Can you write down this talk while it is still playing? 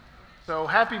So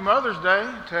happy Mother's Day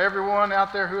to everyone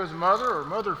out there who is a mother or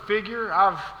mother figure.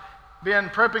 I've been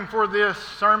prepping for this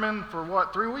sermon for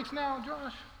 3 weeks now,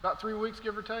 Josh? About 3 weeks,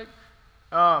 give or take.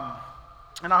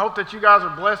 And I hope that you guys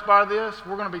are blessed by this.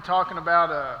 We're going to be talking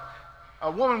about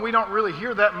a woman we don't really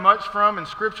hear that much from in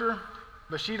Scripture,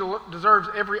 but she deserves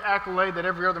every accolade that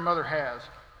every other mother has.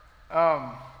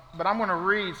 But I'm going to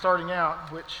read, starting out,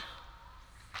 which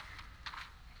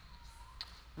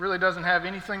really doesn't have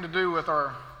anything to do with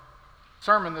our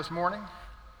sermon this morning.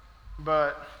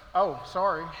 But,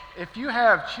 if you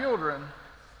have children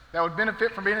that would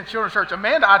benefit from being in children's church,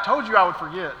 Amanda, I told you I would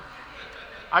forget.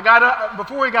 I got up,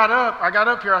 before we got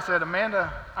up here, I said,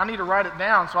 Amanda, I need to write it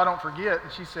down so I don't forget.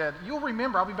 And she said, you'll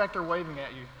remember, I'll be back there waving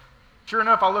at you. Sure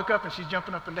enough, I look up and she's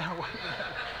jumping up and down waving at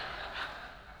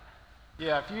me.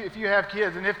 Yeah, if you have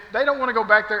kids, and if they don't want to go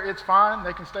back there, it's fine.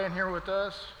 They can stay in here with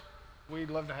us. We'd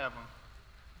love to have them.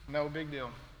 No big deal.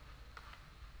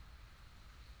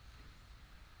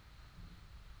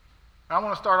 I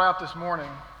want to start out this morning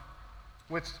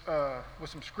with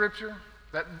some scripture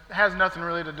that has nothing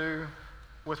really to do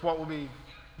with what we'll be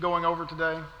going over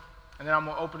today, and then I'm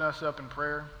going to open us up in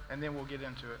prayer, and then we'll get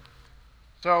into it.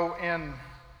 So in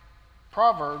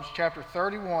Proverbs chapter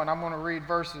 31, I'm going to read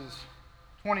verses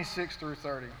 26 through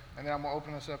 30, and then I'm going to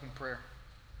open us up in prayer.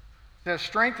 It says,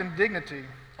 strength and dignity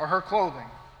are her clothing,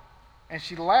 and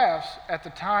she laughs at the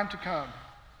time to come.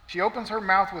 She opens her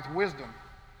mouth with wisdom,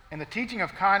 and the teaching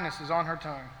of kindness is on her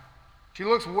tongue. She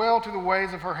looks well to the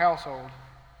ways of her household,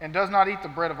 and does not eat the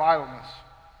bread of idleness.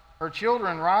 Her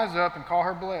children rise up and call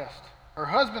her blessed. Her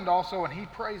husband also, and he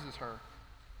praises her.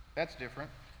 That's different.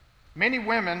 Many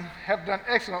women have done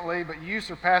excellently, but you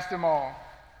surpass them all.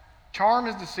 Charm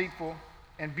is deceitful,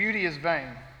 and beauty is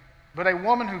vain, but a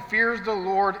woman who fears the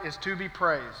Lord is to be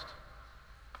praised.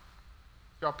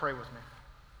 Y'all pray with me.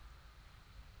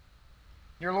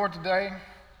 Dear Lord, today,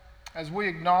 as we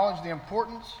acknowledge the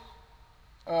importance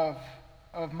of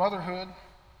motherhood,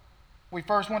 we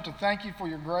first want to thank you for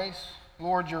your grace,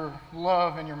 Lord, your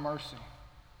love and your mercy.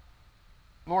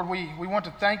 Lord, we want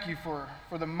to thank you for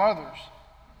the mothers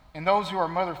and those who are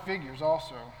mother figures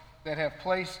also that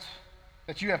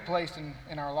you have placed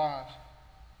in our lives.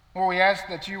 Lord, we ask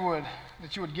that you would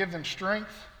give them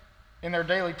strength in their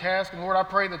daily task. And Lord, I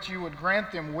pray that you would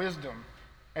grant them wisdom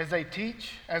as they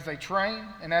teach, as they train,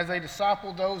 and as they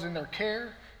disciple those in their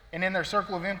care and in their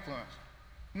circle of influence.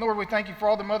 And Lord, we thank you for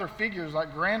all the mother figures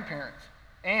like grandparents,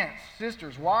 aunts,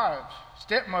 sisters, wives,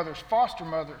 stepmothers, foster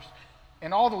mothers,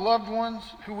 and all the loved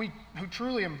ones who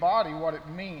truly embody what it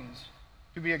means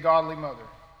to be a godly mother,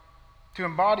 to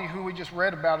embody who we just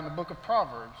read about in the book of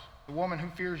Proverbs, the woman who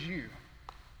fears you.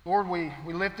 Lord, we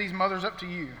lift these mothers up to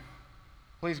you.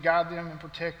 Please guide them and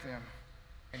protect them.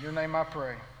 In your name I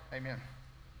pray. Amen.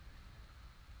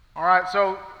 All right,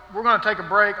 so we're going to take a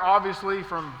break, obviously,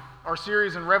 from our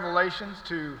series in Revelations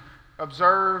to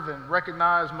observe and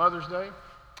recognize Mother's Day.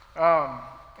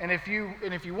 And if you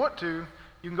want to,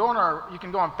 you can go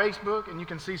on Facebook and you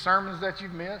can see sermons that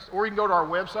you've missed, or you can go to our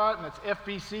website, and it's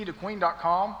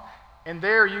fbctoqueen.com, and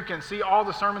there you can see all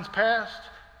the sermons past.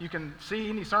 You can see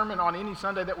any sermon on any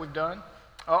Sunday that we've done.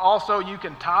 Also, you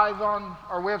can tithe on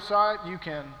our website. You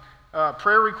can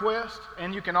prayer request,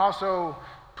 and you can also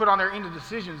put on there any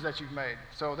decisions that you've made.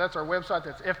 So that's our website.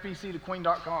 That's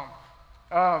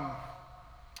fbctoqueen.com.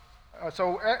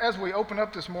 So as we open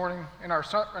up this morning in our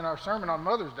sermon on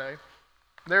Mother's Day,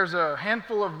 there's a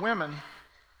handful of women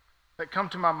that come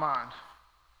to my mind.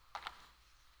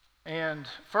 And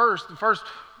the first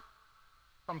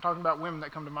I'm talking about women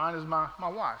that come to mind is my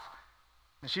wife.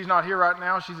 And she's not here right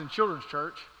now. She's in children's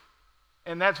church.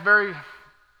 And it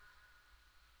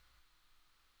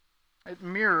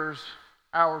mirrors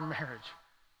our marriage.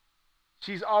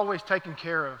 She's always taking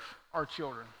care of our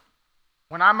children.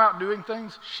 When I'm out doing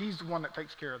things, she's the one that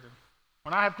takes care of them.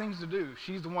 When I have things to do,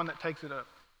 she's the one that takes it up.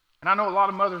 And I know a lot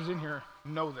of mothers in here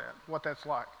know that, what that's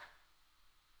like.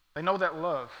 They know that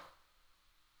love.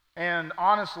 And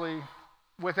honestly,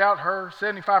 without her,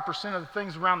 75% of the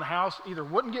things around the house either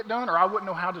wouldn't get done or I wouldn't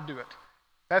know how to do it.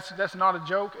 That's not a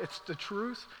joke. It's the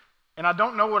truth. And I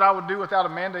don't know what I would do without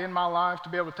Amanda in my life to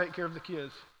be able to take care of the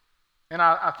kids. And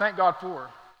I thank God for her.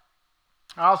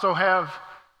 I also have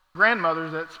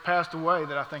grandmothers that's passed away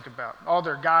that I think about. All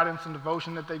their guidance and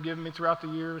devotion that they've given me throughout the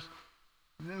years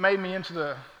made me into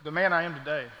the man I am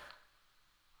today.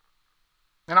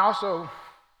 And also,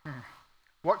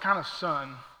 what kind of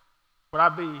son would I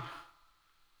be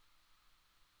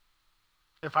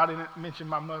if I didn't mention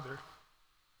my mother?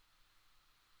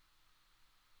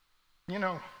 You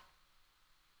know,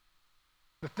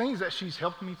 the things that she's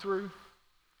helped me through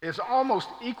is almost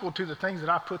equal to the things that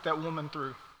I put that woman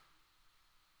through.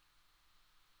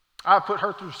 I've put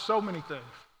her through so many things.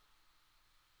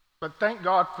 But thank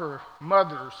God for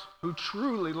mothers who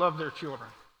truly love their children.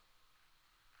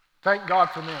 Thank God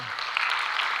for them.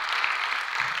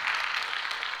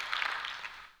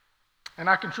 And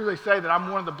I can truly say that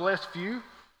I'm one of the blessed few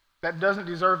that doesn't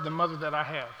deserve the mother that I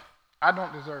have. I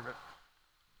don't deserve it.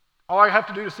 All I have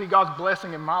to do to see God's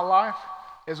blessing in my life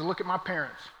is to look at my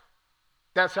parents.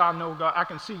 That's how I know God. I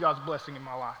can see God's blessing in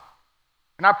my life.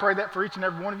 And I pray that for each and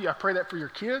every one of you. I pray that for your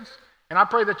kids. And I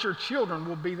pray that your children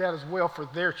will be that as well for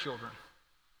their children.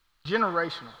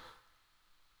 Generational.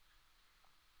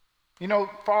 You know,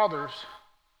 fathers,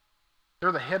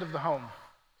 they're the head of the home.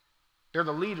 They're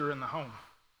the leader in the home.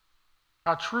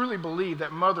 I truly believe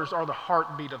that mothers are the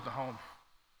heartbeat of the home.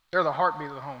 They're the heartbeat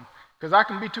of the home. Because I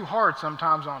can be too hard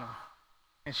sometimes on them.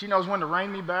 And she knows when to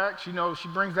rein me back. She knows she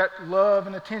brings that love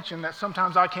and attention that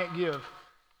sometimes I can't give.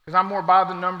 Because I'm more by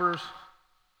the numbers,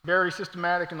 very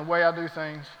systematic in the way I do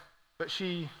things. But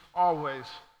she always,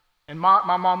 and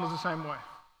my mom was the same way.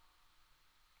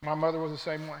 My mother was the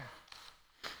same way.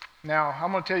 Now,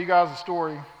 I'm going to tell you guys a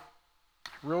story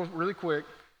really quick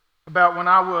about when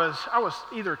I was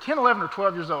either 10, 11, or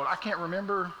 12 years old. I can't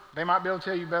remember. They might be able to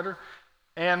tell you better.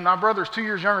 And my brother's 2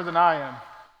 years younger than I am.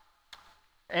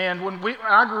 And when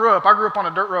I grew up on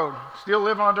a dirt road. Still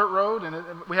live on a dirt road, and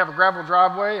we have a gravel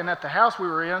driveway. And at the house we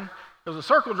were in, it was a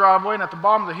circle driveway, and at the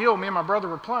bottom of the hill, me and my brother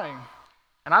were playing.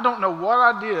 And I don't know what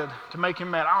I did to make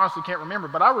him mad. I honestly can't remember,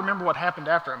 but I remember what happened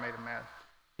after I made him mad.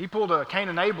 He pulled a Cain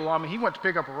and Abel on me. He went to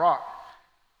pick up a rock.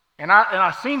 And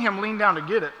I seen him lean down to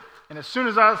get it. And as soon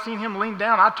as I seen him lean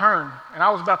down, I turned, and I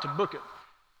was about to book it.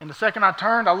 And the second I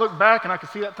turned, I looked back, and I could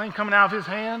see that thing coming out of his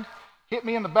hand, hit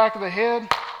me in the back of the head.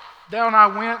 Down I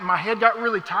went, and my head got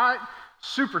really tight,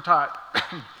 super tight.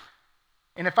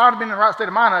 And if I'd have been in the right state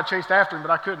of mind, I'd chased after him,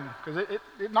 but I couldn't, because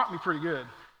it knocked me pretty good.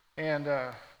 And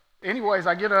anyways,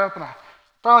 I get up, and I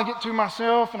finally get to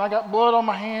myself, and I got blood on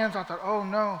my hands. I thought, oh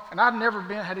no. And I'd never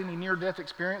had any near-death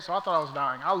experience, so I thought I was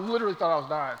dying. I literally thought I was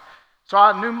dying. So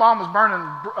I knew Mom,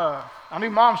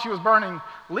 she was burning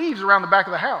leaves around the back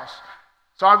of the house.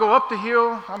 So I go up the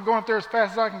hill. I'm going up there as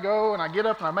fast as I can go, and I get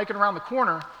up, and I make it around the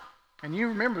corner. And you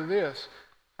remember this.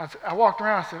 I walked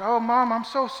around. I said, oh, Mom, I'm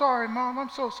so sorry. Mom, I'm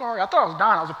so sorry. I thought I was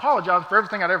dying. I was apologizing for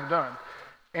everything I'd ever done.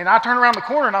 And I turn around the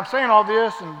corner, and I'm saying all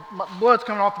this, and my blood's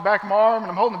coming off the back of my arm,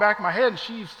 and I'm holding the back of my head, and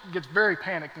she gets very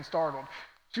panicked and startled.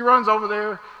 She runs over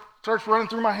there, starts running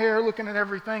through my hair, looking at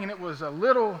everything, and it was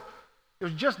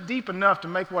just deep enough to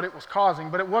make what it was causing,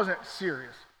 but it wasn't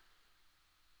serious.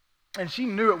 And she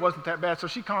knew it wasn't that bad, so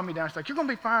she calmed me down. She's like, you're going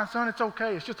to be fine, son. It's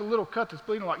okay. It's just a little cut that's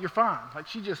bleeding a lot. You're fine. Like,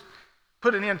 she just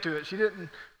put an end to it. She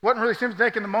wasn't really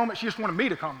sympathetic in the moment. She just wanted me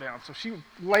to calm down. So she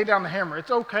laid down the hammer.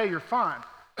 It's okay. You're fine.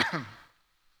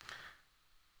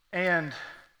 And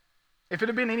if it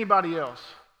had been anybody else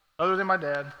other than my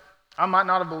dad, I might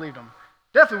not have believed him.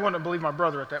 Definitely wouldn't have believed my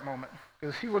brother at that moment,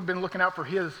 because he would have been looking out for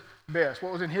his best,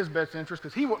 what was in his best interest,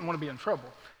 because he wouldn't want to be in trouble.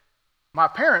 My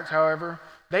parents, however,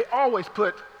 they always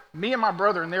put me and my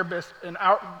brother in their best,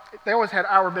 they always had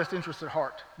our best interests at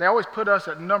heart. They always put us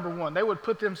at number one. They would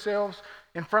put themselves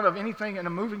in front of anything in a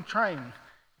moving train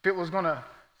if it was going to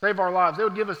save our lives. They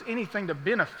would give us anything to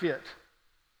benefit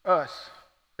us.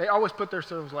 They always put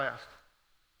themselves last.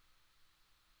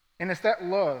 And it's that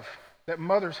love that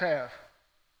mothers have,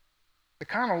 the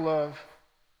kind of love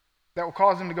that will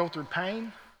cause them to go through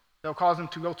pain, that will cause them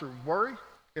to go through worry,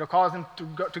 it'll cause them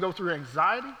to go through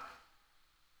anxiety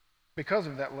because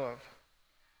of that love.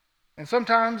 And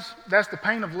sometimes that's the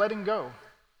pain of letting go.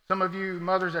 Some of you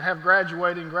mothers that have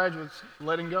graduated and graduates,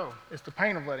 letting go. It's the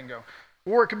pain of letting go.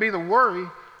 Or it could be the worry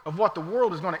of what the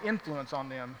world is going to influence on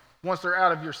them once they're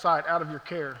out of your sight, out of your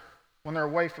care, when they're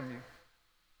away from you.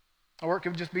 Or it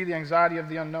could just be the anxiety of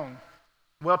the unknown.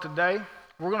 Well, today,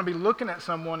 we're going to be looking at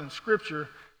someone in Scripture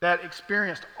that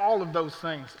experienced all of those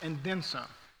things and then some.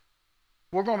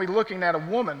 We're going to be looking at a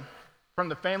woman from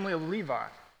the family of Levi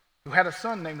who had a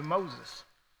son named Moses.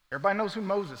 Everybody knows who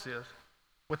Moses is.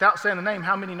 Without saying the name,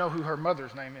 how many know who her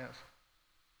mother's name is?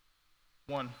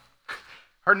 One.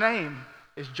 Her name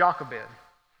is Jochebed.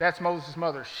 That's Moses'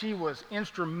 mother. She was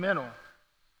instrumental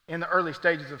in the early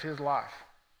stages of his life.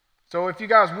 So if you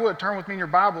guys would, turn with me in your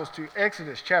Bibles to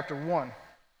Exodus chapter 1.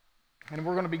 And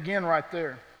we're going to begin right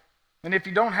there. And if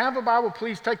you don't have a Bible,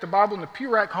 please take the Bible in the pew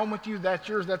rack home with you. That's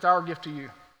yours. That's our gift to you.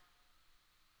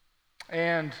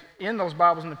 And in those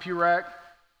Bibles in the pew rack,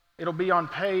 it'll be on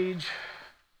page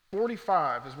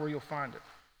 45 is where you'll find it.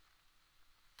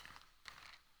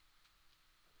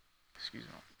 Excuse me.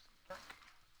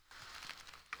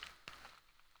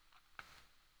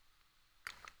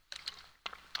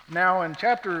 Now in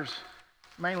chapters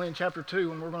mainly in chapter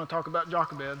 2, and we're going to talk about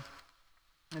Jochebed.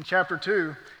 In chapter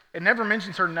 2, it never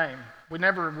mentions her name. We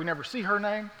never see her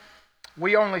name.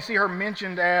 We only see her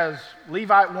mentioned as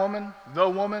Levite woman,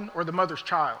 or the mother's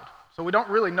child. So we don't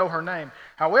really know her name.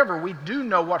 However, we do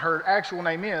know what her actual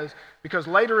name is because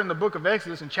later in the book of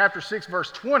Exodus, in chapter 6,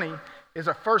 verse 20, is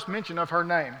a first mention of her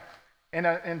name. And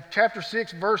in chapter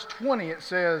 6, verse 20, it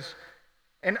says,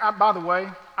 and by the way,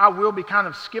 I will be kind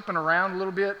of skipping around a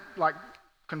little bit, like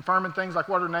confirming things like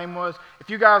what her name was. If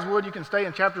you guys would, you can stay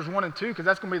in chapters 1 and 2 because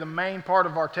that's going to be the main part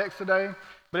of our text today.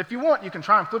 But if you want, you can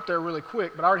try and flip there really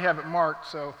quick, but I already have it marked,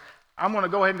 so I'm going to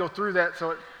go ahead and go through that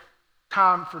for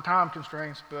time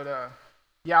constraints. But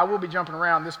yeah, I will be jumping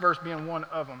around, this verse being one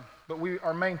of them. But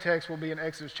our main text will be in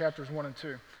Exodus chapters 1 and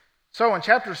 2. So in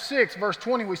chapter 6, verse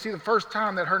 20, we see the first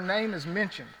time that her name is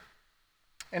mentioned.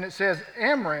 And it says,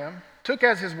 Amram took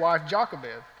as his wife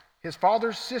Jochebed, his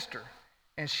father's sister,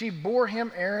 and she bore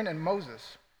him Aaron and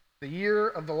Moses, the year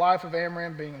of the life of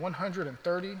Amram being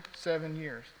 137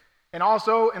 years. And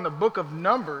also in the book of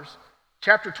Numbers,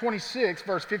 chapter 26,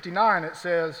 verse 59, it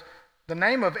says, the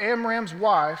name of Amram's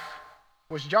wife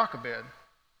was Jochebed,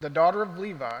 the daughter of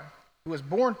Levi, who was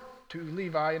born to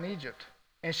Levi in Egypt.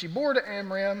 And she bore to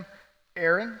Amram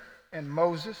Aaron and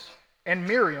Moses and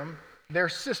Miriam, their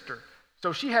sister.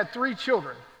 So she had 3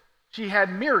 children. She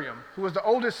had Miriam, who was the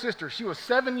oldest sister. She was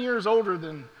 7 years older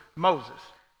than Moses.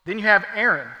 Then you have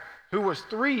Aaron, who was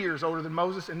 3 years older than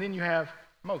Moses. And then you have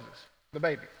Moses, the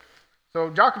baby. So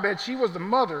Jochebed, she was the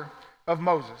mother of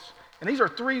Moses. And these are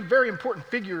 3 very important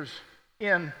figures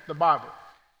in the Bible.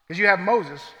 Because you have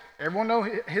Moses, everyone knows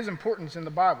his importance in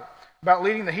the Bible, about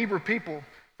leading the Hebrew people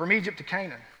from Egypt to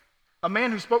Canaan. A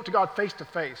man who spoke to God face to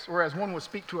face, or as one would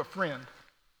speak to a friend.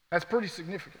 That's pretty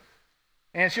significant.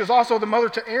 And she was also the mother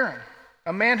to Aaron,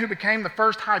 a man who became the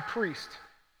first high priest,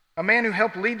 a man who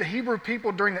helped lead the Hebrew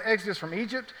people during the Exodus from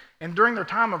Egypt and during their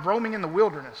time of roaming in the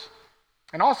wilderness.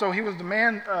 And also, he was the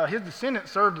man, his descendant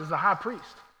served as the high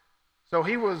priest. So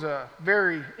he was a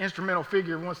very instrumental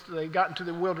figure once they got into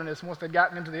the wilderness, once they'd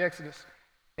gotten into the Exodus.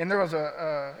 And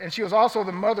and she was also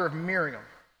the mother of Miriam.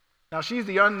 Now, she's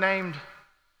the unnamed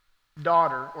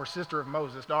daughter or sister of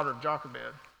Moses, daughter of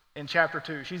Jochebed, in chapter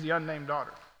 2. She's the unnamed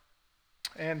daughter.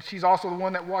 And she's also the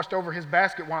one that washed over his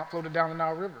basket while it floated down the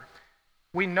Nile River.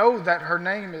 We know that her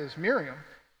name is Miriam,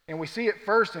 and we see it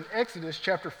first in Exodus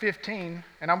chapter 15,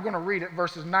 and I'm going to read it,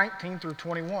 verses 19 through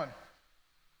 21.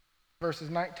 Verses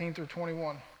 19 through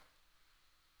 21.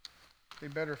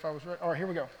 It'd be better if I was right. All right, here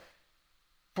we go.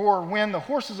 For when the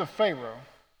horses of Pharaoh,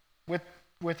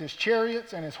 with his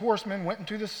chariots and his horsemen, went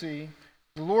into the sea,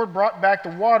 the Lord brought back the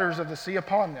waters of the sea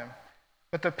upon them.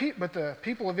 But the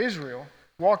people of Israel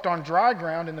walked on dry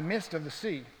ground in the midst of the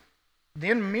sea.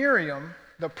 Then Miriam,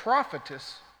 the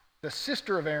prophetess, the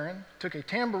sister of Aaron, took a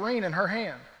tambourine in her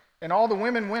hand, and all the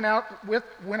women went out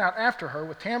after her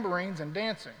with tambourines and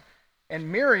dancing. And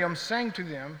Miriam sang to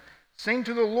them, "Sing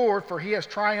to the Lord, for he has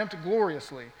triumphed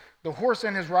gloriously. The horse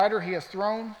and his rider he has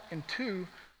thrown into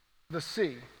the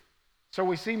sea." So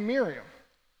we see Miriam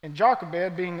and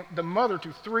Jochebed being the mother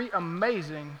to 3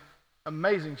 amazing,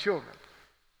 amazing children.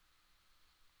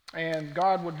 And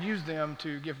God would use them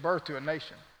to give birth to a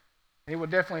nation. He would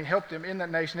definitely help them in that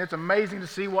nation. It's amazing to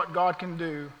see what God can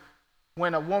do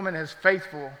when a woman is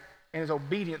faithful and is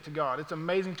obedient to God. It's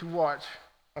amazing to watch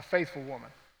a faithful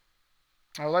woman.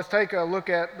 Now let's take a look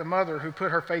at the mother who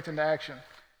put her faith into action.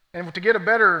 And to get a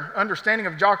better understanding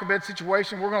of Jochebed's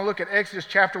situation, we're going to look at Exodus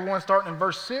chapter 1, starting in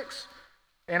verse 6.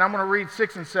 And I'm going to read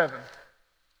 6 and 7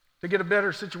 to get a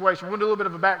better situation. We're going to do a little bit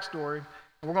of a backstory.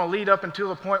 We're going to lead up until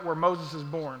the point where Moses is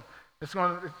born.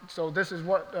 So this is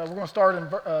what we're going to start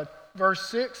in verse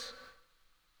 6,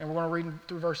 and we're going to read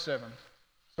through verse 7,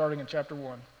 starting in chapter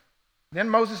 1. Then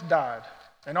Moses died,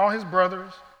 and all his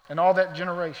brothers, and all that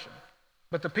generation.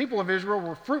 But the people of Israel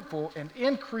were fruitful and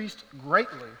increased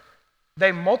greatly.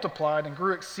 They multiplied and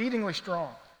grew exceedingly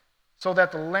strong, so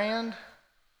that the land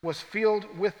was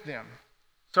filled with them.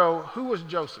 So who was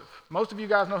Joseph? Most of you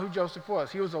guys know who Joseph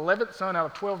was. He was the 11th son out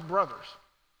of 12 brothers.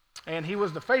 And he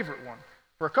was the favorite one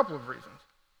for a couple of reasons.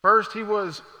 First, he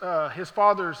was his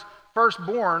father's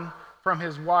firstborn from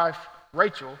his wife,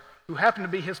 Rachel, who happened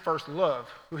to be his first love.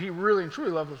 Who he really and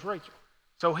truly loved was Rachel.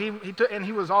 So he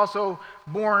was also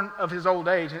born of his old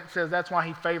age. And it says that's why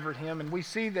he favored him. And we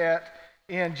see that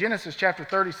in Genesis chapter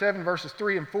 37, verses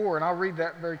 3 and 4. And I'll read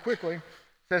that very quickly. It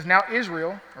says, "Now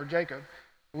Israel," or Jacob,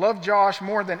 "loved Josh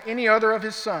more than any other of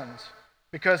his sons,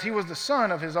 because he was the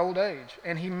son of his old age,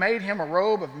 and he made him a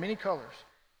robe of many colors.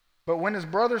 But when his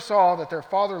brothers saw that their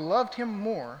father loved him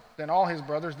more than all his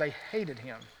brothers, they hated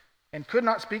him and could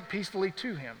not speak peacefully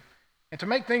to him. And to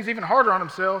make things even harder on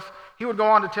himself, he would go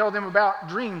on to tell them about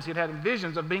dreams he'd had and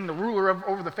visions of being the ruler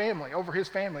over the family, over his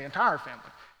family, entire family.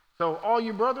 So all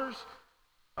you brothers,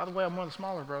 by the way, I'm one of the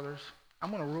smaller brothers,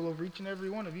 I'm going to rule over each and every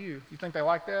one of you. You think they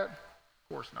like that? Of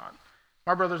course not.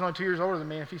 My brother's only 2 years older than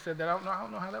me. If he said that, I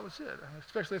don't know how that would sit,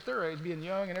 especially at their age, being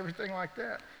young and everything like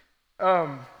that.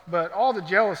 But all the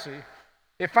jealousy,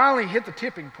 it finally hit the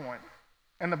tipping point.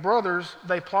 And the brothers,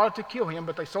 they plotted to kill him,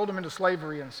 but they sold him into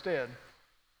slavery instead.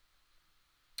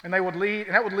 And that would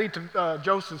lead to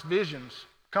Joseph's visions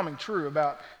coming true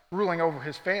about ruling over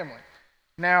his family.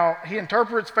 Now, he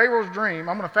interprets Pharaoh's dream.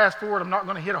 I'm going to fast forward. I'm not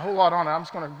going to hit a whole lot on it. I'm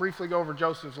just going to briefly go over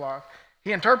Joseph's life.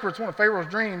 He interprets one of Pharaoh's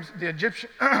dreams, the Egyptian,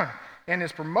 and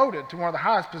is promoted to one of the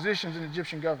highest positions in the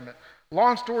Egyptian government.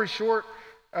 Long story short,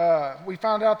 we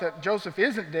found out that Joseph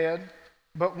isn't dead,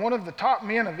 but one of the top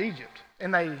men of Egypt.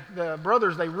 And the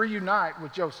brothers, they reunite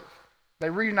with Joseph. They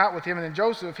reunite with him, and then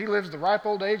Joseph, he lives the ripe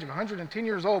old age of 110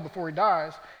 years old before he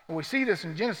dies. And we see this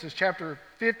in Genesis chapter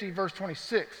 50, verse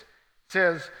 26. It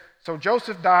says, so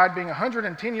Joseph died being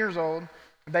 110 years old.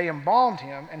 They embalmed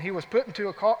him, and he was put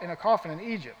in a coffin in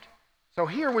Egypt. So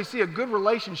here we see a good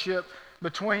relationship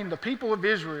between the people of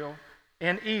Israel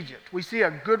and Egypt. We see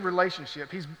a good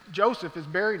relationship. Joseph is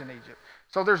buried in Egypt.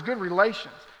 So there's good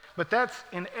relations. But that's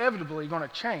inevitably going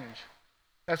to change.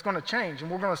 That's going to change.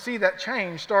 And we're going to see that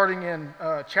change starting in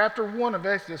chapter 1 of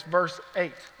Exodus, verse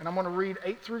 8. And I'm going to read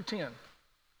 8 through 10. It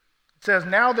says,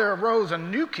 now there arose a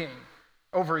new king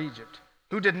over Egypt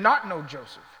who did not know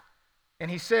Joseph.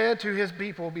 And he said to his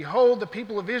people, behold, the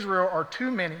people of Israel are too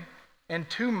many and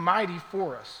too mighty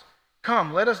for us.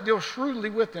 Come, let us deal shrewdly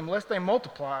with them, lest they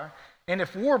multiply. And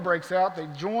if war breaks out, they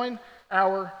join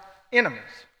our enemies.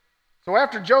 So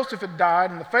after Joseph had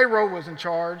died and the Pharaoh was in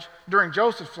charge during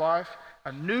Joseph's life,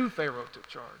 a new Pharaoh took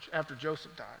charge after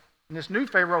Joseph died. And this new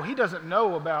Pharaoh, he doesn't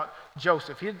know about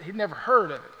Joseph. He'd never heard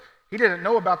of it. He didn't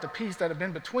know about the peace that had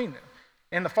been between them.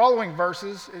 In the following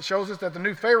verses, it shows us that the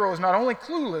new Pharaoh is not only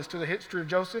clueless to the history of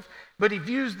Joseph, but he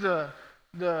views the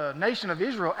nation of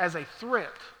Israel as a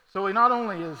threat. So he not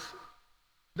only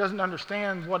doesn't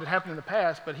understand what had happened in the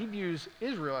past, but he views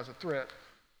Israel as a threat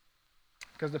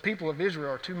because the people of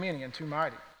Israel are too many and too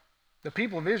mighty. The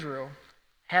people of Israel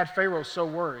had Pharaoh so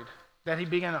worried that he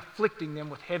began afflicting them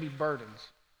with heavy burdens.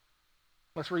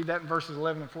 Let's read that in verses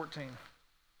 11 and 14.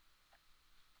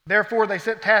 Therefore they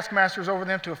set taskmasters over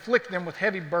them to afflict them with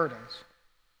heavy burdens.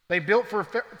 They built for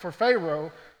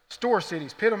Pharaoh store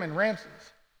cities, Pithom and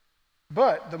Ramses.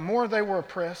 But the more they were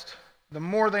oppressed, the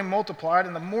more they multiplied,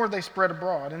 and the more they spread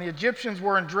abroad. And the Egyptians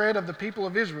were in dread of the people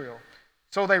of Israel.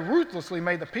 So they ruthlessly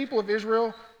made the people of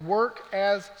Israel work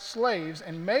as slaves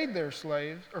and made their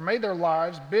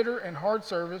lives bitter and hard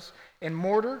service in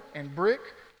mortar and brick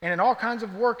and in all kinds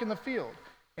of work in the field.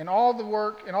 In all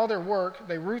their work,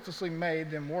 they ruthlessly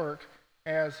made them work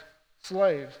as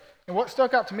slaves. And what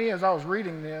stuck out to me as I was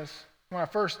reading this when I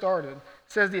first started, it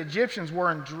says the Egyptians were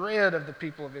in dread of the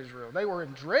people of Israel. They were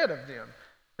in dread of them.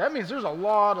 That means there's a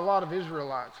lot of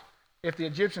Israelites if the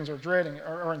Egyptians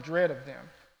are in dread of them.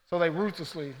 So they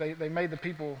ruthlessly, they made the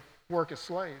people work as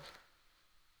slaves.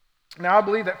 Now I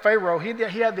believe that Pharaoh, he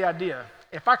had the idea,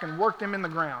 if I can work them in the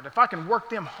ground, if I can work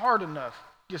them hard enough,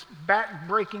 just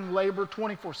back-breaking labor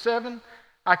 24/7,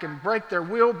 I can break their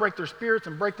will, break their spirits,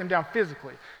 and break them down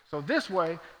physically. So this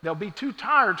way, they'll be too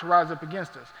tired to rise up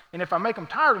against us. And if I make them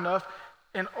tired enough,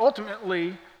 and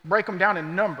ultimately break them down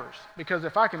in numbers, because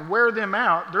if I can wear them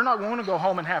out, they're not going to go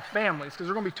home and have families because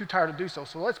they're going to be too tired to do so.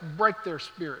 So let's break their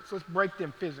spirits. Let's break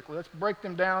them physically. Let's break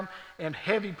them down and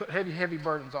put heavy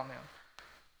burdens on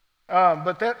them.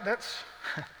 But that's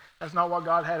not what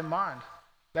God had in mind.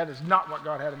 That is not what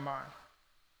God had in mind.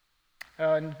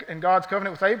 In God's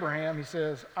covenant with Abraham, he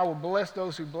says, I will bless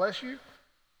those who bless you,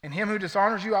 and him who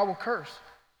dishonors you I will curse,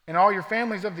 and all your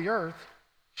families of the earth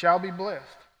shall be blessed.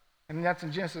 And that's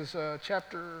in Genesis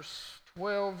chapter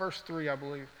 12, verse 3, I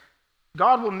believe.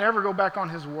 God will never go back on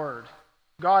his word.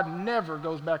 God never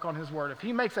goes back on his word. If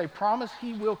he makes a promise,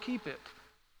 he will keep it.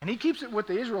 And he keeps it with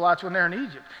the Israelites when they're in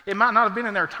Egypt. It might not have been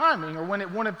in their timing or when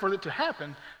it wanted for it to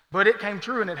happen, but it came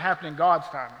true and it happened in God's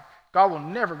timing. God will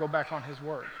never go back on his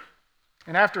word.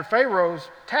 And after Pharaoh's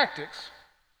tactics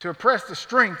to oppress the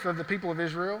strength of the people of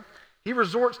Israel, he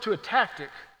resorts to a tactic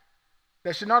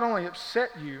that should not only upset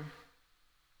you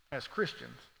as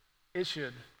Christians, it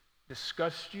should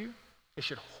disgust you, it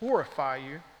should horrify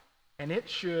you, and it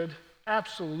should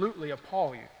absolutely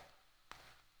appall you.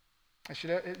 It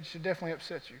should definitely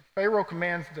upset you. Pharaoh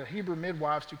commands the Hebrew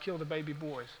midwives to kill the baby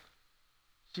boys.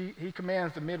 He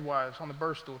commands the midwives on the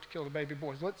birth stool to kill the baby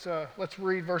boys. Let's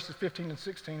read verses 15 and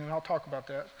 16, and I'll talk about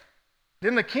that.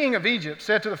 Then the king of Egypt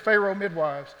said to the Pharaoh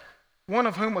midwives, one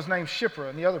of whom was named Shiphrah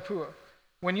and the other Puah.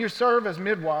 When you serve as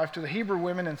midwife to the Hebrew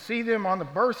women and see them on the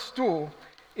birth stool,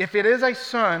 if it is a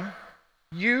son,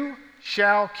 you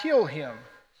shall kill him.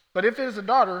 But if it is a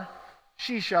daughter,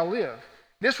 she shall live.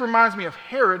 This reminds me of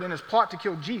Herod and his plot to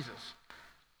kill Jesus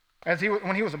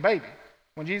when he was a baby,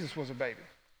 when Jesus was a baby.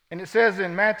 And it says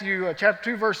in Matthew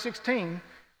chapter 2, verse 16,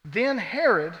 then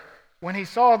Herod, when he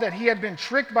saw that he had been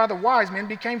tricked by the wise men,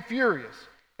 became furious.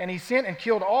 And he sent and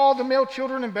killed all the male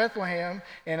children in Bethlehem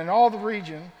and in all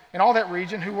that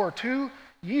region who were 2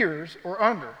 years or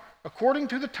under, according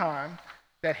to the time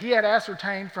that he had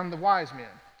ascertained from the wise men.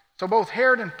 So both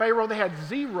Herod and Pharaoh, they had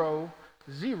zero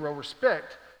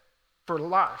respect for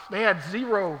life. They had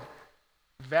zero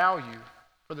value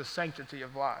for the sanctity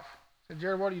of life. I said,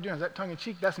 Jared, what are you doing? Is that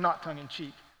tongue-in-cheek? That's not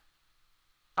tongue-in-cheek.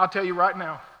 I'll tell you right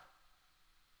now,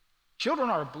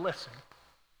 children are a blessing.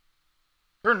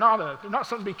 They're not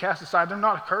something to be cast aside. They're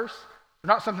not a curse.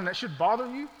 They're not something that should bother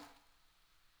you.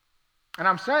 And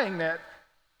I'm saying that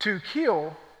to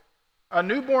kill a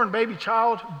newborn baby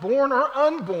child, born or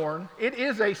unborn, it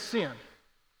is a sin.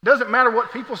 It doesn't matter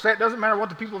what people say. It doesn't matter what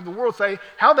the people of the world say,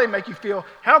 how they make you feel,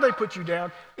 how they put you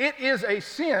down. It is a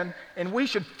sin, and we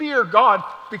should fear God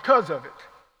because of it.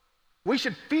 We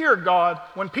should fear God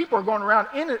when people are going around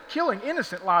killing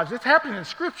innocent lives. It's happening in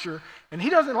Scripture, and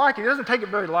he doesn't like it. He doesn't take it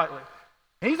very lightly.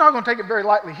 And he's not going to take it very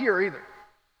lightly here either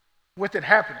with it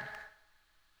happening.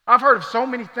 I've heard of so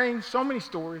many things, so many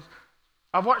stories.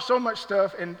 I've watched so much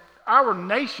stuff, and our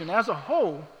nation as a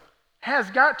whole has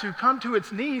got to come to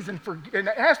its knees and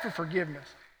ask for forgiveness.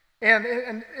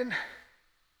 And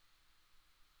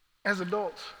as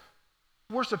adults,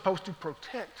 we're supposed to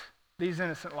protect these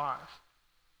innocent lives.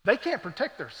 They can't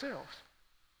protect themselves.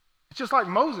 It's just like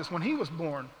Moses when he was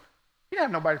born. He didn't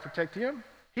have nobody to protect him.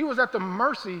 He was at the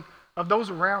mercy of those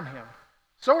around him.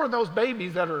 So are those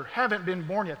babies that haven't been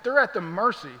born yet. They're at the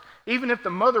mercy. Even if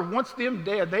the mother wants them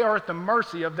dead, they are at the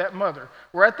mercy of that mother.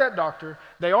 We're at that doctor.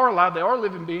 They are alive. They are a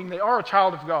living being. They are a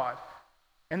child of God.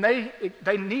 And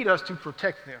they need us to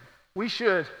protect them. We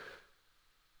should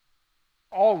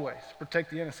always protect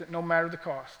the innocent, no matter the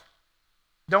cost.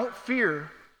 Don't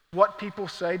fear what people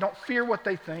say. Don't fear what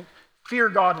they think. Fear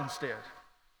God instead.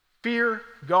 Fear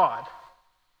God.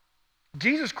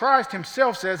 Jesus Christ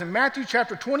himself says in Matthew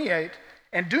chapter 28,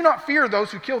 and do not fear those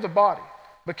who kill the body,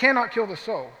 but cannot kill the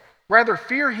soul. Rather,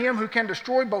 fear him who can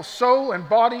destroy both soul and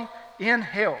body in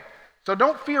hell. So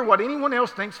don't fear what anyone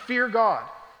else thinks. Fear God.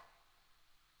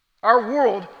 Our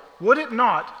world, would it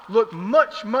not look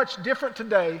much, much different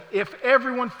today if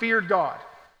everyone feared God?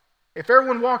 If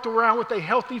everyone walked around with a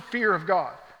healthy fear of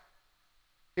God,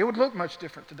 it would look much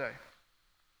different today.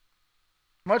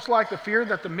 Much like the fear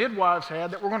that the midwives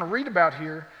had that we're going to read about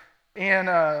here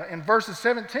in verses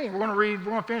 17. We're going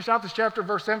to finish out this chapter,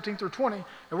 verse 17 through 20, and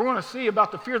we're going to see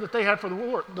about the fear that they had for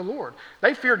the Lord.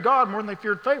 They feared God more than they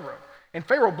feared Pharaoh. And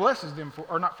Pharaoh blesses them for,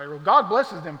 or not Pharaoh, God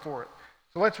blesses them for it.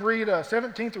 So let's read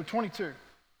 17 through 22.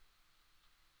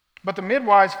 But the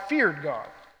midwives feared God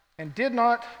and did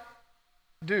not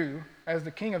do as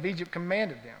the king of Egypt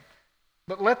commanded them,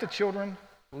 but let the children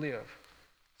live.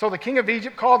 So the king of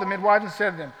Egypt called the midwives and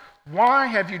said to them, why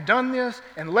have you done this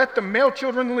and let the male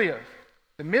children live?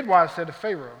 The midwives said to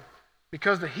Pharaoh,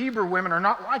 because the Hebrew women are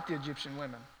not like the Egyptian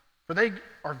women, for they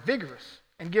are vigorous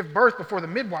and give birth before the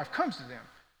midwife comes to them.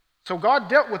 So God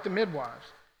dealt with the midwives,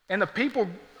 and the people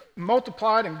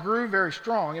multiplied and grew very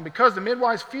strong. And because the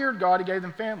midwives feared God, he gave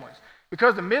them families.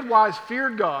 Because the midwives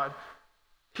feared God,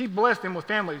 he blessed them with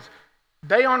families.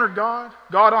 They honored God.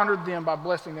 God honored them by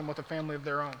blessing them with a family of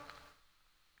their own.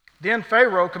 Then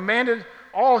Pharaoh commanded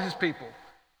all his people,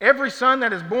 every son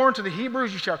that is born to the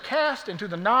Hebrews you shall cast into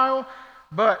the Nile,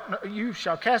 but you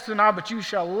shall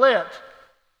let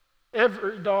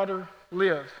every daughter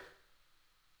live.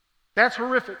 That's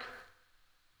horrific.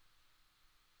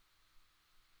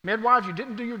 Midwives, you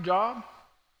didn't do your job.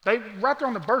 Right there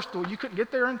on the birth stool, you couldn't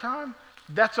get there in time.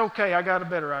 That's okay, I got a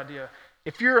better idea.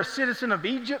 If you're a citizen of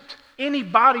Egypt,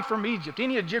 anybody from Egypt,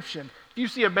 any Egyptian, if you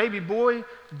see a baby boy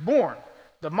born,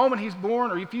 the moment he's born,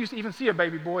 or if you even see a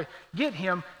baby boy, get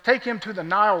him, take him to the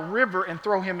Nile River and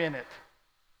throw him in it.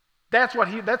 That's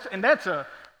a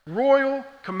royal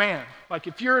command. Like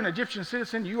if you're an Egyptian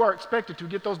citizen, you are expected to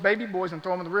get those baby boys and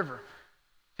throw them in the river.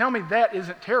 Tell me that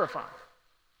isn't terrifying.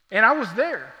 And I was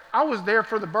there. I was there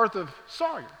for the birth of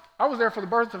Sawyer. I was there for the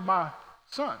birth of my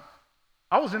son.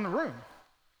 I was in the room.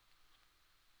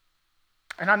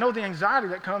 And I know the anxiety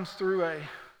that comes through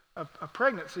a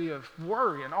pregnancy of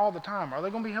worrying all the time. Are they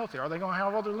going to be healthy? Are they going to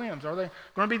have all their limbs? Are they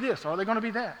going to be this? Are they going to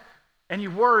be that? And you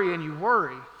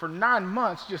worry for 9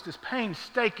 months, just this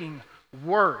painstaking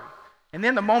worry. And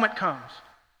then the moment comes.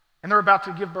 and they're about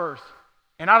to give birth.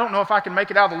 And I don't know if I can make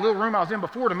it out of the little room I was in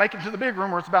before to make it to the big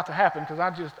room where it's about to happen, because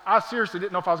I seriously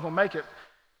didn't know if I was going to make it.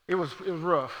 It was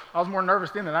rough. I was more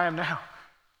nervous then than I am now.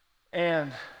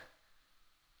 And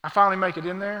I finally make it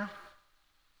in there.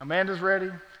 Amanda's ready,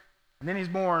 and then he's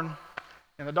born,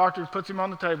 and the doctor puts him on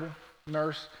the table,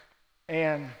 nurse,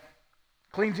 and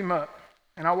cleans him up.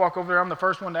 And I walk over there. I'm the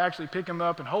first one to actually pick him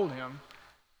up and hold him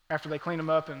after they clean him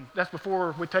up, and that's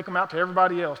before we take him out to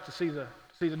everybody else to see the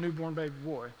newborn baby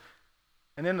boy.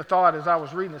 And then the thought as I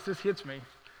was reading this hits me.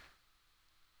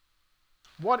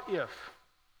 What if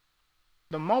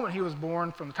the moment he was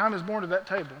born, from the time he was born to that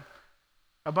table,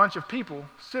 a bunch of people,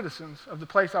 citizens of the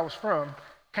place I was from,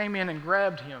 came in and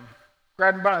grabbed him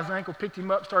by his ankle, picked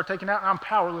him up, started taking out, and I'm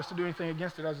powerless to do anything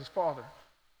against it as his father.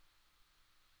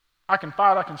 I can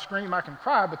fight, I can scream, I can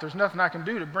cry, but there's nothing I can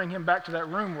do to bring him back to that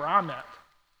room where I'm at.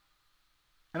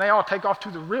 And they all take off to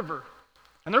the river,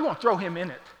 and they're going to throw him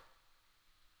in it.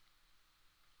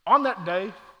 On that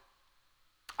day,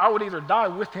 I would either die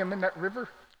with him in that river,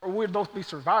 or we'd both be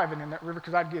surviving in that river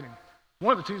because I'd get him.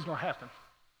 One of the two is going to happen.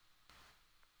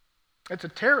 It's a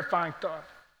terrifying thought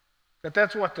that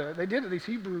that's what they did to these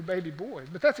Hebrew baby boys,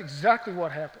 but that's exactly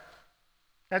what happened.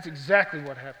 That's exactly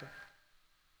what happened.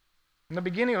 In the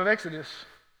beginning of Exodus,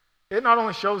 it not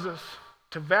only shows us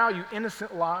to value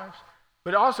innocent lives,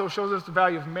 but it also shows us the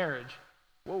value of marriage.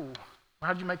 Whoa,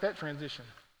 how'd you make that transition?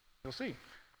 You'll see.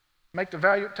 Think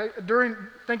about it,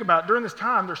 during this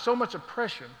time, there's so much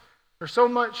oppression. There's so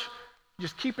much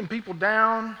just keeping people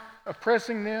down,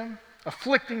 oppressing them,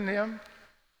 afflicting them,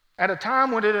 at a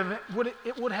time when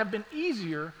it would have been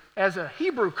easier as a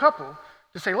Hebrew couple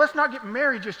to say, let's not get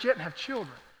married just yet and have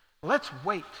children. Let's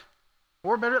wait.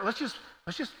 Or better, let's just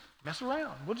mess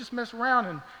around. We'll just mess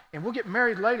around and we'll get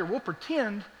married later. We'll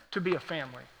pretend to be a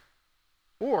family.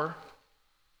 Or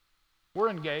we're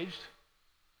engaged.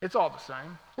 It's all the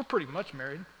same. We're pretty much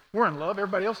married. We're in love.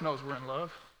 Everybody else knows we're in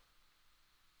love.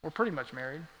 We're pretty much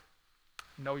married.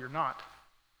 No, you're not.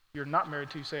 You're not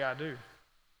married till you say I do.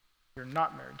 You're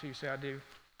not married till you say I do.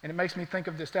 And it makes me think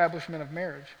of the establishment of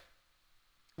marriage,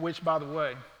 which, by the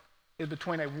way, is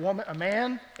between a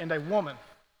man and a woman.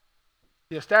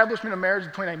 The establishment of marriage is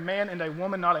between a man and a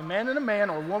woman, not a man and a man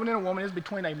or a woman and a woman. It is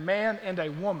between a man and a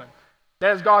woman.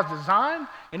 That is God's design,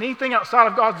 and anything outside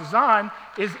of God's design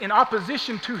is in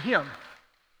opposition to him.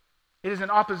 It is in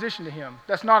opposition to him.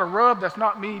 That's not a rub. That's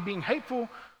not me being hateful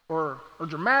or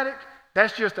dramatic.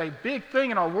 That's just a big thing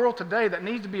in our world today that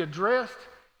needs to be addressed,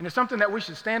 and it's something that we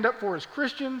should stand up for as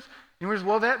Christians. And we're just,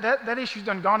 well, that issue's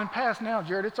done gone and past now,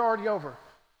 Jared. It's already over.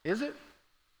 Is it?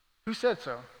 Who said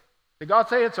so? Did God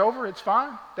say it's over? It's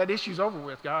fine? That issue's over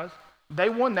with, guys. They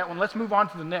won that one. Let's move on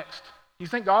to the next. You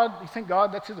think God,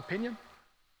 that's his opinion?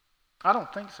 I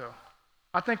don't think so.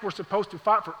 I think we're supposed to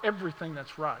fight for everything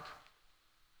that's right.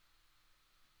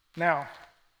 Now,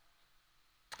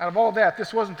 out of all that,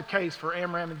 this wasn't the case for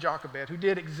Amram and Jochebed, who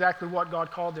did exactly what God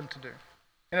called them to do.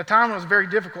 In a time when it was very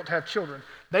difficult to have children,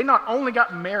 they not only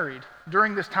got married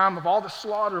during this time of all the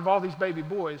slaughter of all these baby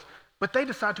boys, but they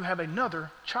decided to have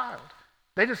another child.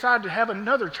 They decided to have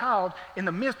another child in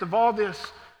the midst of all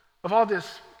this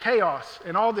chaos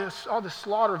and all this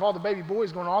slaughter of all the baby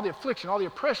boys going on, all the affliction, all the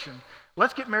oppression.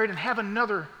 Let's get married and have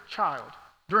another child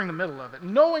during the middle of it,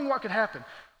 knowing what could happen.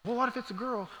 Well, what if it's a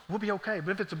girl? We'll be okay.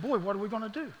 But if it's a boy, what are we going to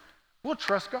do? We'll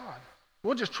trust God.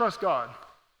 We'll just trust God.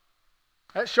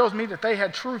 That shows me that they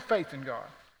had true faith in God.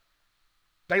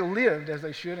 They lived as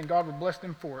they should, and God would bless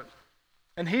them for it.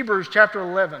 In Hebrews chapter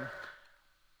 11,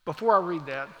 before I read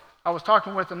that, I was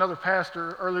talking with another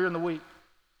pastor earlier in the week,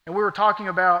 and we were talking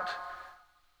about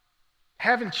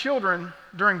having children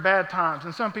during bad times.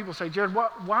 And some people say, Jared,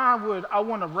 why would I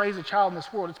want to raise a child in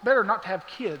this world? It's better not to have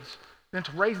kids than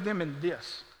to raise them in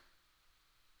this.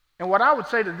 And what I would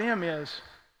say to them is,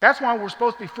 that's why we're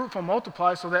supposed to be fruitful and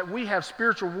multiply, so that we have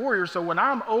spiritual warriors, so when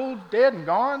I'm old, dead, and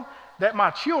gone, that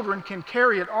my children can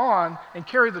carry it on and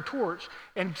carry the torch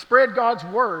and spread God's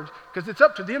word, because it's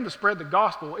up to them to spread the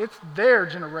gospel. It's their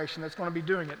generation that's going to be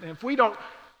doing it. And if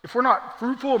we're not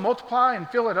fruitful and multiply and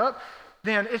fill it up,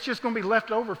 then it's just going to be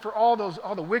left over for all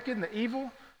the wicked and the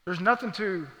evil. There'll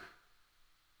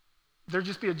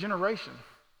just be a generation.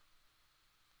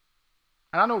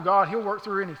 And I know God, he'll work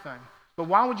through anything. But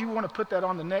why would you want to put that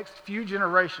on the next few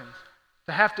generations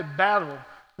to have to battle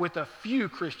with a few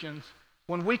Christians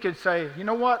when we could say, you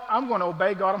know what, I'm going to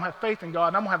obey God, I'm going to have faith in God,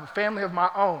 and I'm going to have a family of my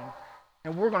own,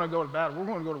 and we're going to go to battle, we're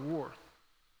going to go to war.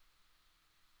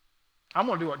 I'm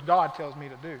going to do what God tells me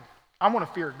to do. I'm going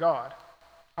to fear God.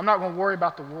 I'm not going to worry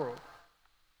about the world.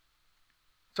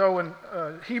 So in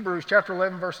Hebrews chapter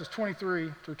 11, verses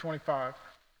 23 through 25,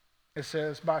 it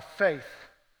says, by faith,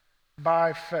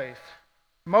 by faith.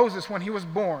 Moses, when he was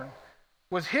born,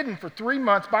 was hidden for 3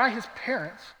 months by his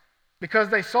parents because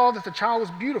they saw that the child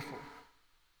was beautiful.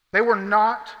 They were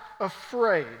not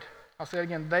afraid. I'll say it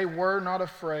again. They were not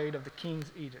afraid of the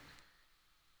king's edict.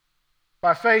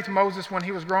 By faith, Moses, when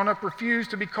he was grown up, refused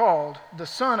to be called the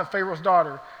son of Pharaoh's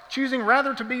daughter, choosing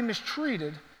rather to be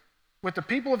mistreated with the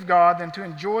people of God than to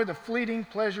enjoy the fleeting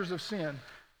pleasures of sin.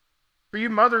 For you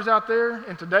mothers out there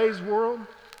in today's world,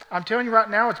 I'm telling you right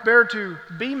now, it's better to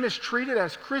be mistreated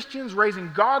as Christians,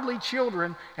 raising godly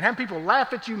children, and have people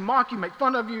laugh at you, mock you, make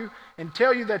fun of you, and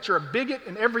tell you that you're a bigot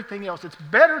and everything else. It's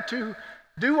better to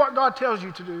do what God tells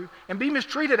you to do and be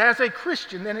mistreated as a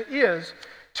Christian than it is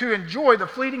to enjoy the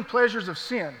fleeting pleasures of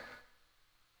sin,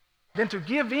 than to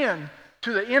give in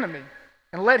to the enemy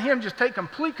and let him just take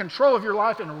complete control of your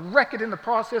life and wreck it in the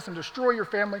process and destroy your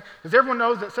family. Because everyone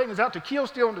knows that Satan is out to kill,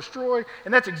 steal, and destroy,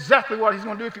 and that's exactly what he's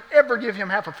going to do if you ever give him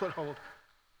half a foothold.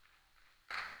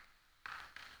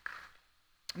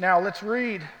 Now let's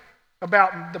read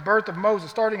about the birth of Moses,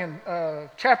 starting in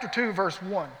chapter 2, verse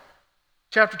 1.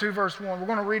 Chapter 2, verse 1. We're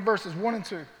going to read verses 1 and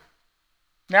 2.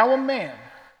 Now a man,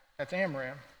 that's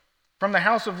Amram, from the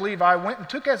house of Levi went and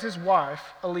took as his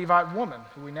wife a Levite woman,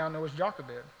 who we now know as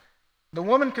Jochebed. The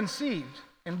woman conceived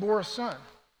and bore a son.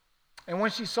 And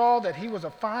when she saw that he was a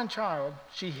fine child,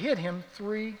 she hid him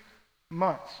 3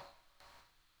 months.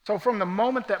 So from the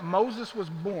moment that Moses was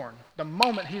born, the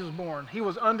moment he was born, he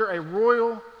was under a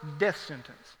royal death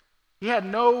sentence. He had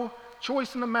no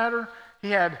choice in the matter.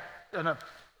 He had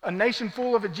a nation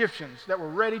full of Egyptians that were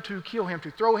ready to kill him,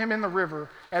 to throw him in the river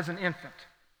as an infant.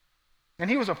 And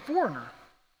he was a foreigner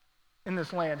in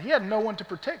this land. He had no one to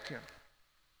protect him.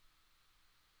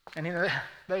 And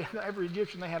every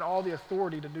Egyptian, they had all the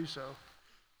authority to do so.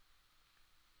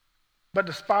 But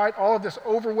despite all of this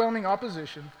overwhelming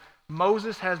opposition,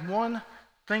 Moses has one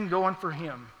thing going for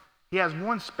him. He has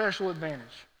one special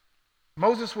advantage.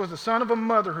 Moses was the son of a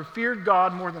mother who feared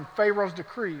God more than Pharaoh's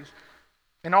decrees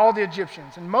and all the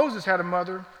Egyptians. And Moses had a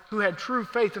mother who had true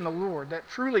faith in the Lord, that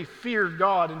truly feared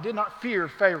God and did not fear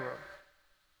Pharaoh.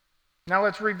 Now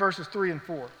let's read verses 3 and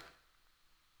 4.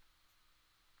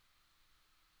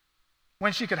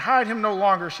 When she could hide him no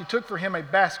longer, she took for him a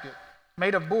basket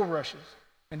made of bulrushes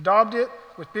and daubed it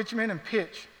with bitumen and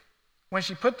pitch. When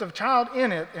she put the child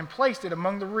in it and placed it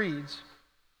among the reeds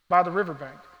by the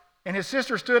riverbank, and his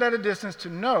sister stood at a distance to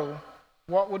know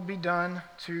what would be done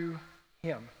to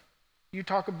him. You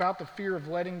talk about the fear of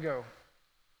letting go.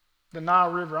 The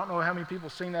Nile River, I don't know how many people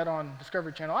have seen that on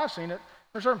Discovery Channel. I've seen it.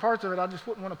 There's certain parts of it I just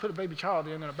wouldn't want to put a baby child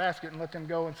in a basket and let them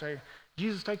go and say,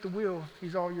 Jesus, take the wheel,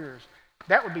 he's all yours.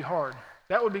 That would be hard.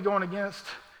 That would be going against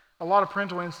a lot of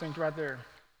parental instinct right there.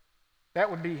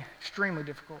 That would be extremely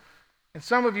difficult. And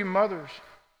some of you mothers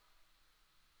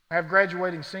have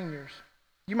graduating seniors.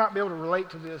 You might be able to relate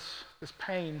to this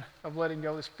pain of letting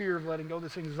go, this fear of letting go,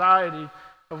 this anxiety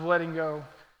of letting go,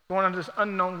 going into this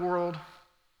unknown world.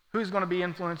 Who's going to be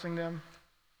influencing them?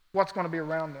 What's going to be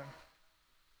around them?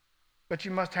 But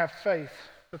you must have faith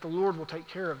that the Lord will take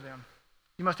care of them.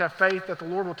 You must have faith that the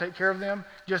Lord will take care of them,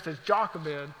 just as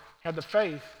Jochebed had the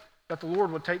faith that the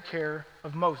Lord would take care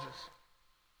of Moses.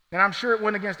 And I'm sure it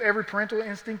went against every parental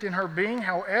instinct in her being.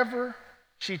 However,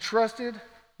 she trusted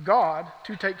God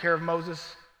to take care of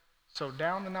Moses. So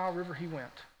down the Nile River he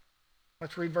went.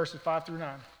 Let's read verses 5 through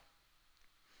 9.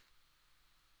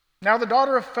 Now the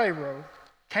daughter of Pharaoh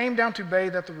came down to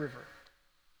bathe at the river,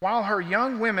 while her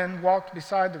young women walked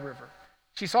beside the river.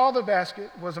 She saw the basket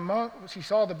was among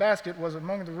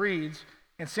the reeds,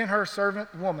 and sent her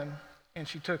servant woman, and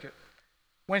she took it.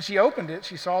 When she opened it,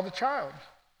 she saw the child,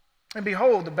 and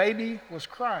behold, the baby was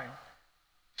crying.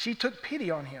 She took pity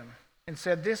on him and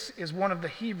said, "This is one of the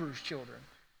Hebrews' children."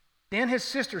 Then his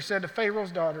sister said to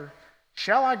Pharaoh's daughter,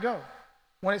 "Shall I go?"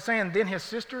 When it's saying then his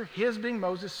sister, his being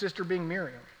Moses, sister being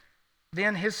Miriam.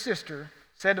 Then his sister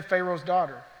said to Pharaoh's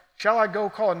daughter, "Shall I go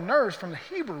call a nurse from the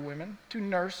Hebrew women to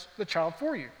nurse the child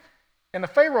for you?" And the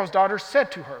Pharaoh's daughter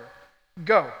said to her,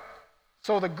 "Go."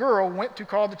 So the girl went to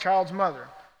call the child's mother.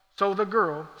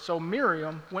 So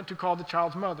Miriam went to call the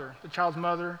child's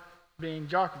mother being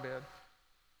Jochebed.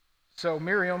 So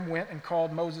Miriam went and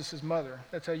called Moses' mother.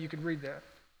 That's how you could read that.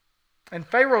 And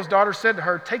Pharaoh's daughter said to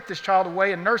her, "Take this child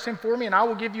away and nurse him for me, and I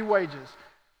will give you wages."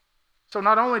 So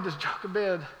not only does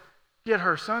Jochebed get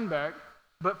her son back,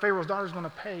 but Pharaoh's daughter is going to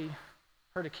pay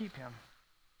her to keep him.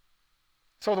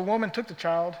 So the woman took the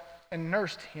child and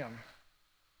nursed him.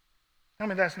 Tell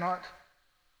me that's not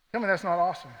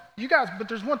awesome. You guys, but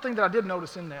there's one thing that I did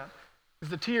notice in that, is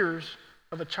the tears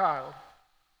of a child.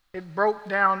 It broke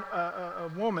down a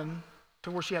woman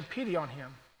to where she had pity on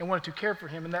him and wanted to care for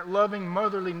him, and that loving,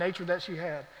 motherly nature that she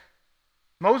had.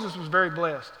 Moses was very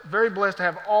blessed to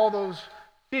have all those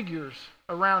figures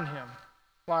around him,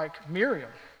 like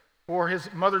Miriam, or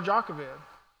his mother Jochebed,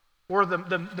 or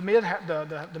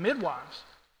the midwives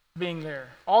being there,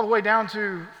 all the way down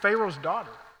to Pharaoh's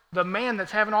daughter. The man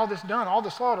that's having all this done, all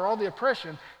the slaughter, all the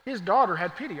oppression, his daughter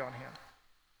had pity on him.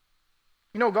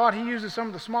 You know, God, he uses some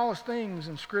of the smallest things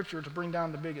in Scripture to bring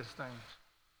down the biggest things.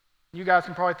 You guys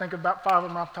can probably think of about 5 of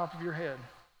them off the top of your head.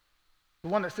 The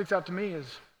one that sticks out to me is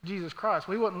Jesus Christ.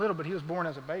 Well, he wasn't little, but he was born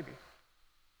as a baby.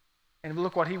 And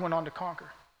look what he went on to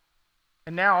conquer.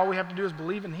 And now all we have to do is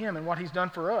believe in him and what he's done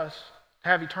for us to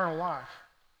have eternal life.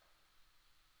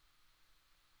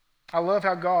 I love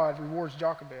how God rewards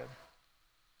Jochebed.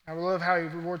 I love how he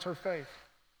rewards her faith.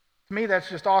 To me, that's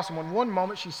just awesome. When one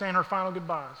moment she's saying her final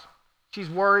goodbyes. She's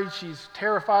worried, she's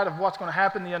terrified of what's going to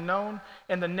happen, the unknown.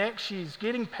 And the next, she's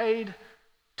getting paid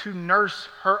to nurse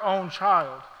her own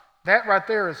child. That right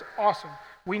there is awesome.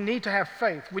 We need to have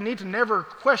faith. We need to never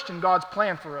question God's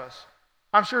plan for us.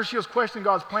 I'm sure she was questioning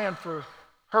God's plan for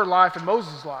her life and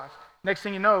Moses' life. Next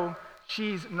thing you know,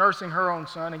 she's nursing her own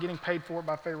son and getting paid for it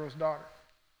by Pharaoh's daughter.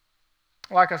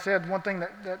 Like I said, one thing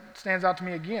that stands out to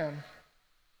me again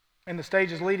in the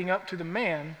stages leading up to the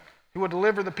man who would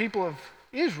deliver the people of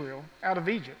Israel out of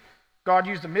Egypt. God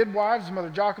used the midwives, his mother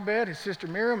Jochebed, his sister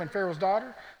Miriam, and Pharaoh's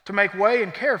daughter to make way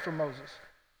and care for Moses.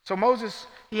 So Moses,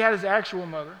 he had his actual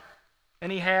mother,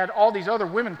 and he had all these other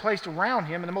women placed around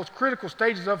him in the most critical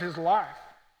stages of his life.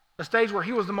 The stage where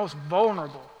he was the most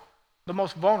vulnerable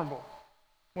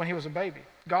when he was a baby.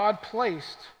 God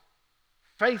placed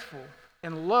faithful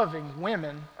and loving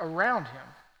women around him.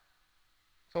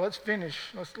 So let's finish.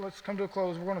 Let's come to a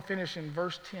close. We're going to finish in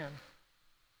verse 10.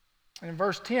 And in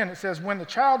verse 10 it says, "When the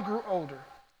child grew older,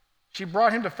 she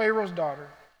brought him to Pharaoh's daughter,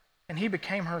 and he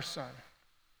became her son.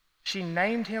 She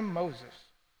named him Moses,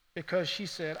 because she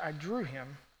said, 'I drew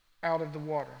him out of the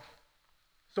water.'"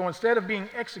 So instead of being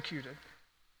executed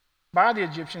by the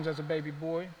Egyptians as a baby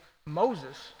boy,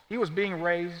 Moses, he was being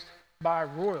raised by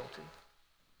royalty.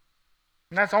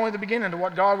 And that's only the beginning of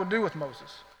what God would do with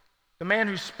Moses. The man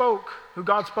who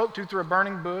God spoke to through a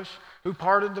burning bush, who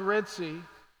parted the Red Sea,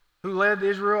 who led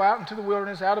Israel out into the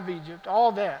wilderness, out of Egypt,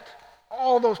 all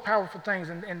those powerful things,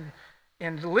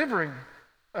 and delivering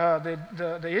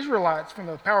the Israelites from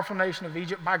the powerful nation of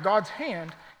Egypt by God's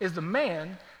hand, is the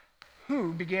man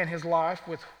who began his life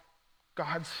with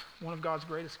one of God's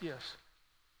greatest gifts.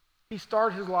 He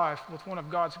started his life with one of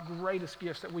God's greatest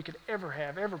gifts that we could ever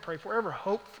have, ever pray for, ever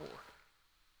hope for.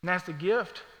 And that's the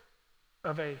gift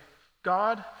of a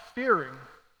God-fearing,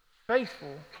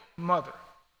 faithful mother.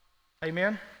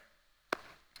 Amen?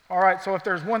 All right, so if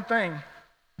there's one thing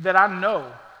that I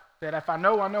know, that if I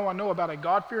know about a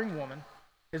God-fearing woman,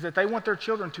 is that they want their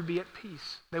children to be at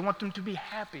peace. They want them to be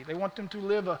happy. They want them to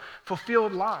live a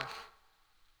fulfilled life.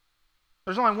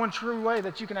 There's only one true way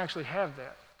that you can actually have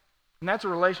that, and that's a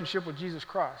relationship with Jesus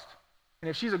Christ. And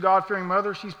if she's a God-fearing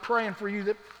mother, she's praying for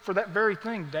you for that very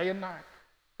thing day and night,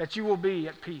 that you will be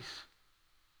at peace,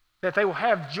 that they will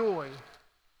have joy,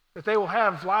 that they will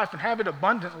have life and have it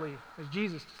abundantly, as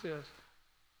Jesus says.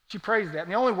 She prays that,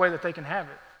 and the only way that they can have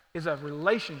it is a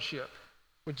relationship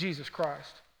with Jesus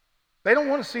Christ. They don't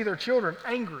want to see their children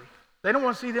angry. They don't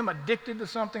want to see them addicted to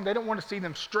something. They don't want to see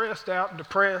them stressed out and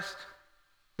depressed.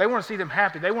 They want to see them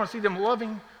happy. They want to see them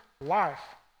loving life.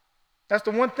 That's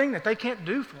the one thing that they can't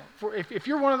do for them. If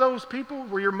you're one of those people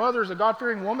where your mother is a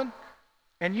God-fearing woman,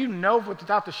 and you know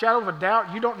without the shadow of a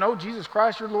doubt you don't know Jesus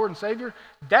Christ, your Lord and Savior,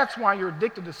 that's why you're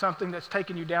addicted to something that's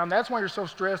taking you down. That's why you're so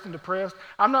stressed and depressed.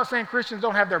 I'm not saying Christians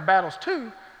don't have their battles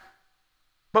too,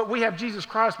 but we have Jesus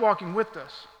Christ walking with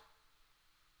us.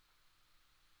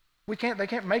 They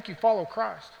can't make you follow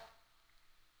Christ.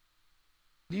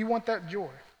 Do you want that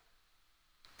joy?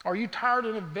 Are you tired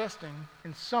of investing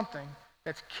in something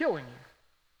that's killing you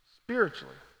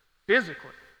spiritually, physically,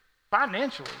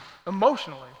 financially,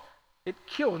 emotionally? It's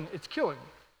killing you.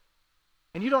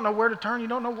 And you don't know where to turn, you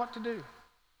don't know what to do.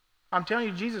 I'm telling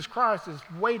you, Jesus Christ is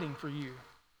waiting for you.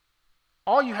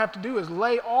 All you have to do is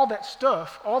lay all that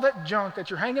stuff, all that junk that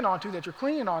you're hanging onto, that you're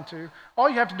clinging onto, all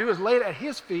you have to do is lay it at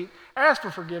his feet, ask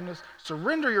for forgiveness,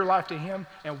 surrender your life to him,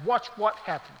 and watch what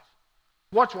happens.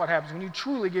 Watch what happens when you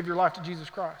truly give your life to Jesus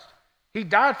Christ. He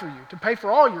died for you to pay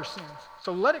for all your sins,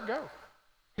 so let it go.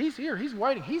 He's here, he's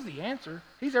waiting, he's the answer.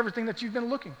 He's everything that you've been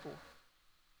looking for.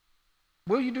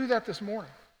 Will you do that this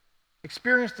morning?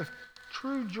 Experience the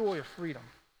true joy of freedom.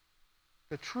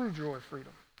 The true joy of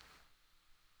freedom.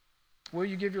 Will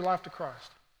you give your life to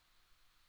Christ?